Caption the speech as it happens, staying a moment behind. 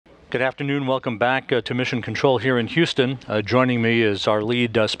Good afternoon. Welcome back to Mission Control here in Houston. Joining me is our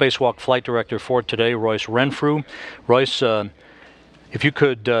lead Spacewalk flight director for today, Royce Renfrew. Royce, if you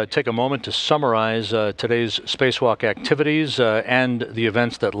could take a moment to summarize today's spacewalk activities and the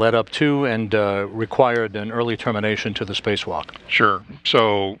events that led up to and required an early termination to the spacewalk. Sure.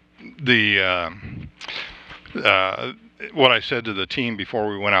 So what I said to the team before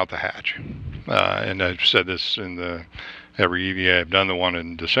we went out the hatch, and I've said this in every EVA I've done, the one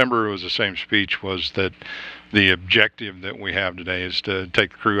in December was the same speech, was that the objective that we have today is to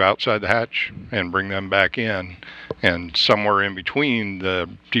take the crew outside the hatch and bring them back in, and somewhere in between the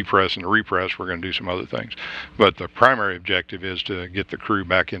depress and the repress we're going to do some other things, but the primary objective is to get the crew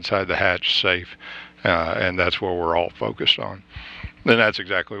back inside the hatch safe, and that's what we're all focused on. And that's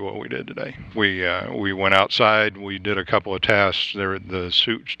exactly what we did today. We went outside, we did a couple of tasks there. The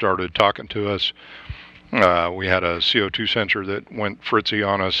suit started talking to us. We had a CO2 sensor that went fritzy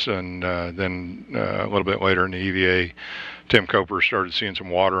on us, and then a little bit later in the EVA, Tim Kopra started seeing some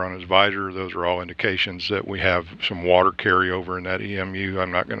water on his visor. Those are all indications that we have some water carryover in that EMU.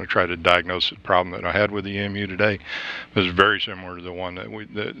 I'm not going to try to diagnose the problem that I had with the EMU today. It was very similar to the one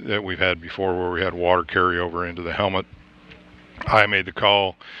that we've had before, where we had water carryover into the helmet. I made the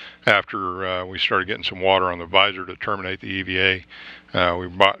call after we started getting some water on the visor to terminate the EVA. We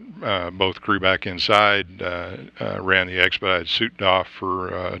brought both crew back inside, ran the expedited suit off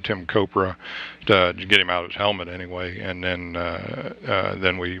for Tim Kopra to get him out of his helmet anyway, and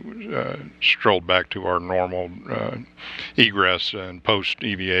then we strolled back to our normal egress and post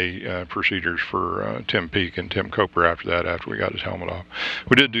EVA procedures for Tim Peake and Tim Kopra after we got his helmet off.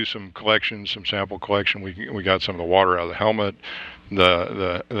 We did do some collection, some sample collection. We got some of the water out of the helmet,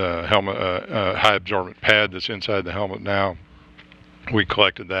 the helmet high absorbent pad that's inside the helmet now. We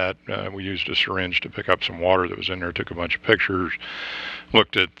collected that. We used a syringe to pick up some water that was in there, took a bunch of pictures,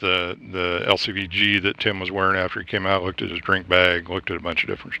 looked at the LCVG that Tim was wearing after he came out, looked at his drink bag, looked at a bunch of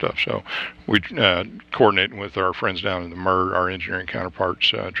different stuff. So we coordinating with our friends down in the MER, our engineering counterparts,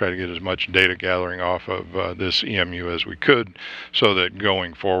 try to get as much data gathering off of this EMU as we could, so that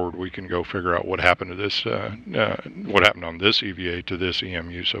going forward we can go figure out what happened to this, what happened on this EVA to this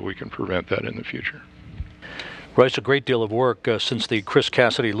EMU, so we can prevent that in the future. Royce, a great deal of work since the Chris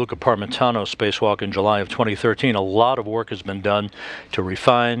Cassidy-Luca Parmitano spacewalk in July of 2013. A lot of work has been done to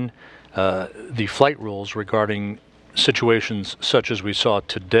refine the flight rules regarding situations such as we saw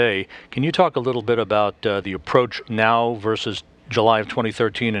today. Can you talk a little bit about the approach now versus July of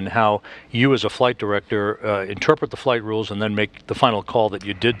 2013, and how you as a flight director interpret the flight rules and then make the final call that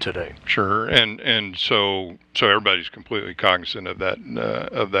you did today? Sure, and so everybody's completely cognizant of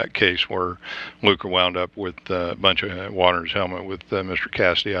that case where Luca wound up with a bunch of water in his helmet with Mr.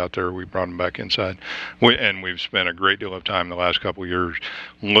 Cassidy out there. We brought him back inside, and we've spent a great deal of time the last couple of years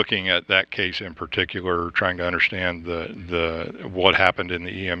looking at that case in particular, trying to understand what happened in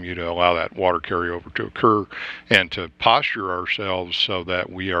the EMU to allow that water carryover to occur, and to posture ourselves so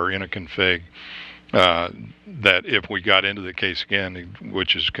that we are in a config that if we got into the case again,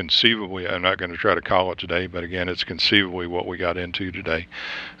 which is conceivably, I'm not going to try to call it today, but again, it's conceivably what we got into today.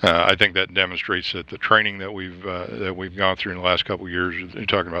 I think that demonstrates that the training that we've gone through in the last couple of years, you're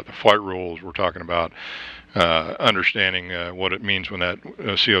talking about the flight rules, we're talking about understanding what it means when that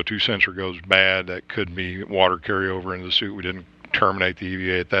CO2 sensor goes bad. That could be water carryover into the suit. We didn't terminate the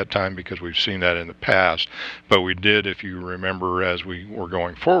EVA at that time because we've seen that in the past, but we did, if you remember, as we were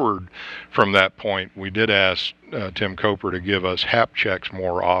going forward from that point, we did ask Tim Kopra to give us HAP checks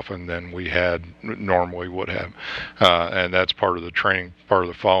more often than we had normally would have, and that's part of the training, part of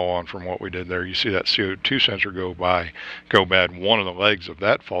the follow-on from what we did there. You see that CO2 sensor go bad, one of the legs of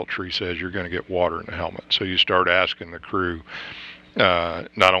that fault tree says you're going to get water in the helmet, so you start asking the crew,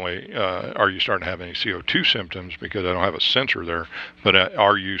 not only are you starting to have any CO2 symptoms because I don't have a sensor there, but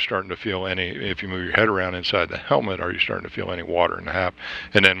are you starting to feel any, if you move your head around inside the helmet, are you starting to feel any water in the HAP?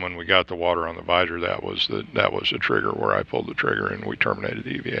 And then when we got the water on the visor, that was the trigger where I pulled the trigger and we terminated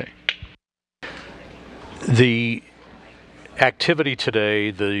the EVA. The activity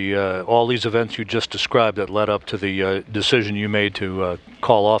today, all these events you just described that led up to the decision you made to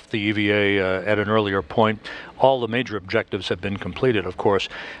call off the EVA at an earlier point, all the major objectives have been completed, of course.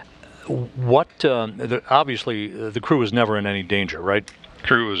 Obviously, the crew was never in any danger, right?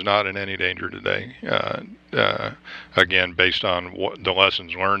 Crew was not in any danger today. Again, based on the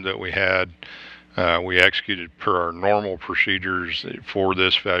lessons learned that we had, We executed per our normal procedures for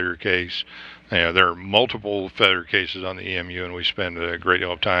this failure case. There are multiple failure cases on the EMU, and we spend a great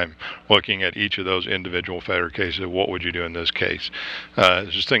deal of time looking at each of those individual failure cases. What would you do in this case?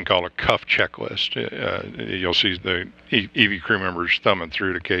 There's this thing called a cuff checklist. You'll see the EV crew members thumbing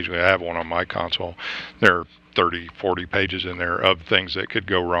through it occasionally. I have one on my console. There are 30, 40 pages in there of things that could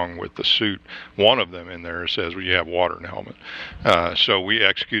go wrong with the suit. One of them in there says, well, you have water in the helmet. So we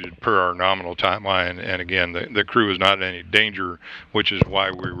executed per our nominal timeline, and again, the crew is not in any danger, which is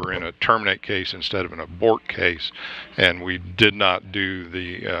why we were in a terminate case instead of an abort case, and we did not do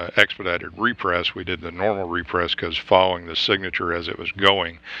the expedited repress. We did the normal repress because following the signature as it was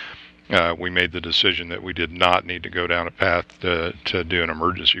going, we made the decision that we did not need to go down a path to do an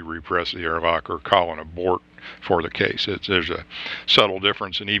emergency repress of the airlock or call an abort for the case. There's a subtle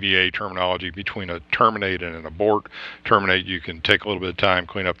difference in EVA terminology between a terminate and an abort. Terminate, you can take a little bit of time,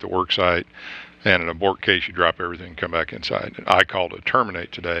 clean up the work site, and an abort case, you drop everything and come back inside. I called it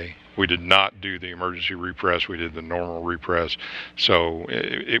terminate today. We did not do the emergency repress. We did the normal repress. So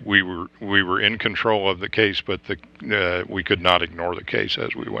we were in control of the case, but we could not ignore the case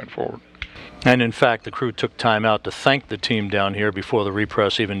as we went forward. And in fact, the crew took time out to thank the team down here before the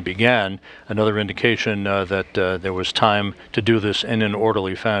repress even began, another indication that there was time to do this in an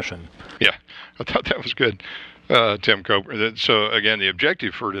orderly fashion. Yeah, I thought that was good. Tim Kopra. So again, the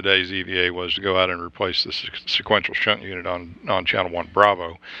objective for today's EVA was to go out and replace the sequential shunt unit on Channel 1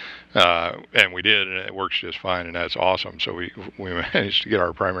 Bravo. And we did, and it works just fine, and that's awesome. So we managed to get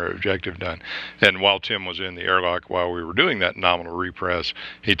our primary objective done. And while Tim was in the airlock, while we were doing that nominal repress,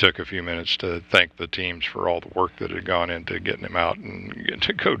 he took a few minutes to thank the teams for all the work that had gone into getting him out and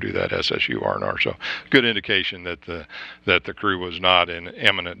to go do that SSU R&R. So good indication that the crew was not in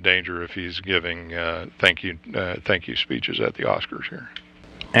imminent danger if he's giving thank you speeches at the Oscars here.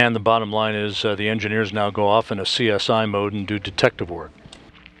 And the bottom line is the engineers now go off in a CSI mode and do detective work.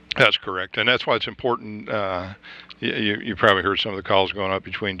 That's correct, and that's why it's important. You probably heard some of the calls going up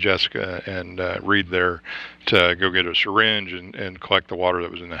between Jessica and Reed there to go get a syringe and collect the water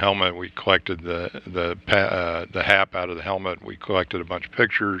that was in the helmet. We collected the HAP out of the helmet. We collected a bunch of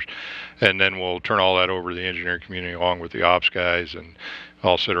pictures, and then we'll turn all that over to the engineering community along with the ops guys, and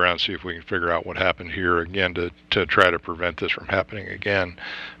I'll sit around and see if we can figure out what happened here again to try to prevent this from happening again.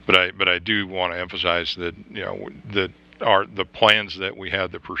 But I do want to emphasize that the plans that we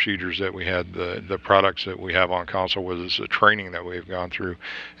had, the procedures that we had, the products that we have on console with us, the training that we've gone through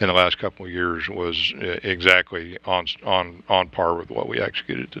in the last couple of years was exactly on par with what we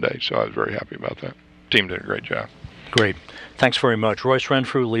executed today. So I was very happy about that. Team did a great job. Great. Thanks very much. Royce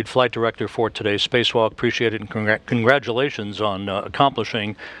Renfrew, lead flight director for today's Spacewalk. Appreciate it, and congratulations on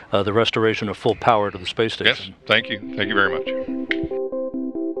accomplishing the restoration of full power to the space station. Yes, thank you. Thank you very much.